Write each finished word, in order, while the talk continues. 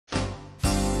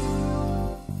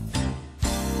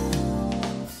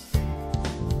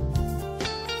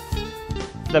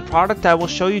The product I will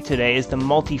show you today is the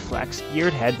Multiflex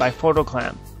geared head by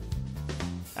Clam.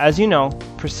 As you know,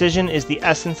 precision is the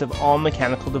essence of all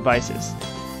mechanical devices.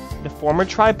 The former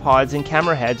tripods and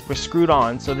camera heads were screwed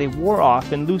on so they wore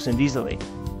off and loosened easily.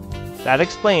 That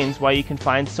explains why you can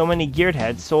find so many geared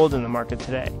heads sold in the market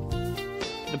today.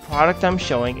 The product I'm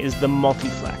showing is the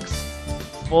Multiflex,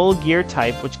 full gear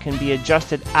type which can be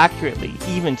adjusted accurately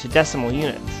even to decimal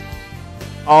units.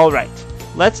 Alright,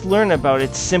 let's learn about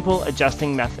its simple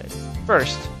adjusting method.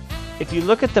 First, if you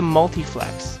look at the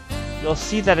Multiflex, you'll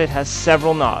see that it has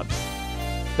several knobs.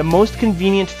 The most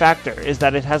convenient factor is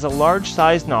that it has a large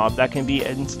size knob that can be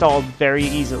installed very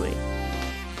easily.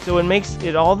 So it makes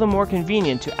it all the more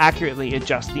convenient to accurately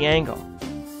adjust the angle.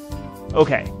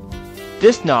 Okay,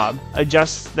 this knob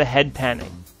adjusts the head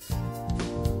panning.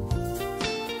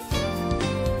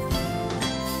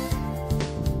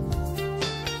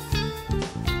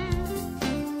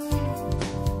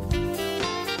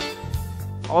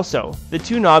 Also, the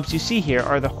two knobs you see here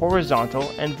are the horizontal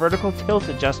and vertical tilt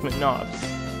adjustment knobs.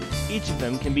 Each of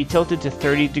them can be tilted to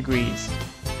 30 degrees.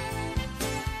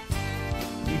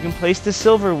 You can place the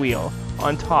silver wheel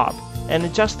on top and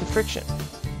adjust the friction.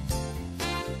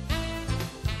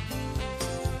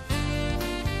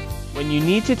 When you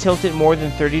need to tilt it more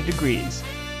than 30 degrees,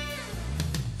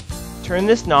 turn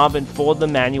this knob and fold the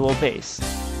manual base.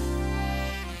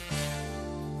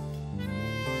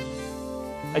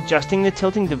 Adjusting the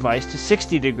tilting device to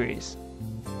 60 degrees.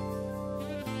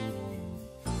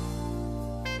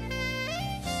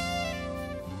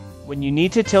 When you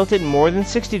need to tilt it more than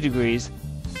 60 degrees,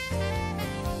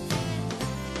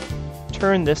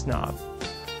 turn this knob.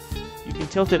 You can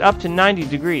tilt it up to 90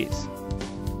 degrees.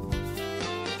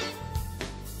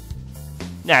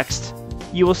 Next,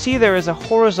 you will see there is a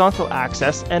horizontal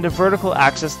axis and a vertical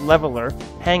axis leveler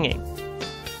hanging.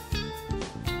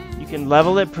 You can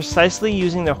level it precisely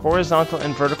using the horizontal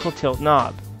and vertical tilt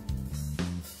knob.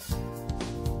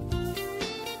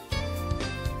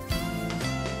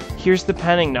 Here's the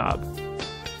panning knob.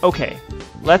 Okay,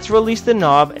 let's release the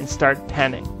knob and start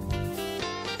panning.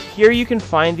 Here you can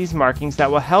find these markings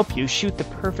that will help you shoot the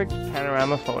perfect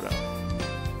panorama photo.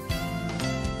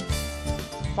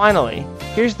 Finally,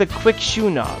 here's the quick shoe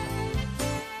knob.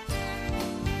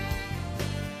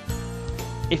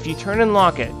 If you turn and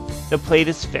lock it, the plate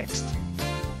is fixed.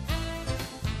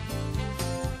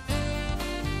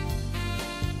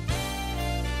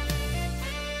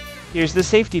 Here's the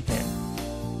safety pin.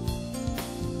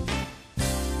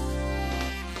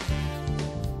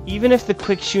 Even if the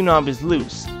quick shoe knob is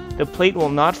loose, the plate will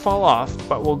not fall off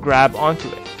but will grab onto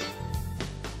it.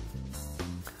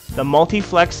 The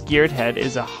Multiflex geared head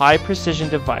is a high precision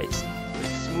device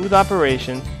with smooth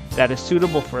operation that is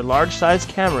suitable for large-size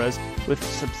cameras with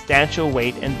substantial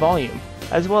weight and volume,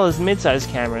 as well as mid-size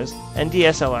cameras and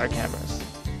DSLR cameras.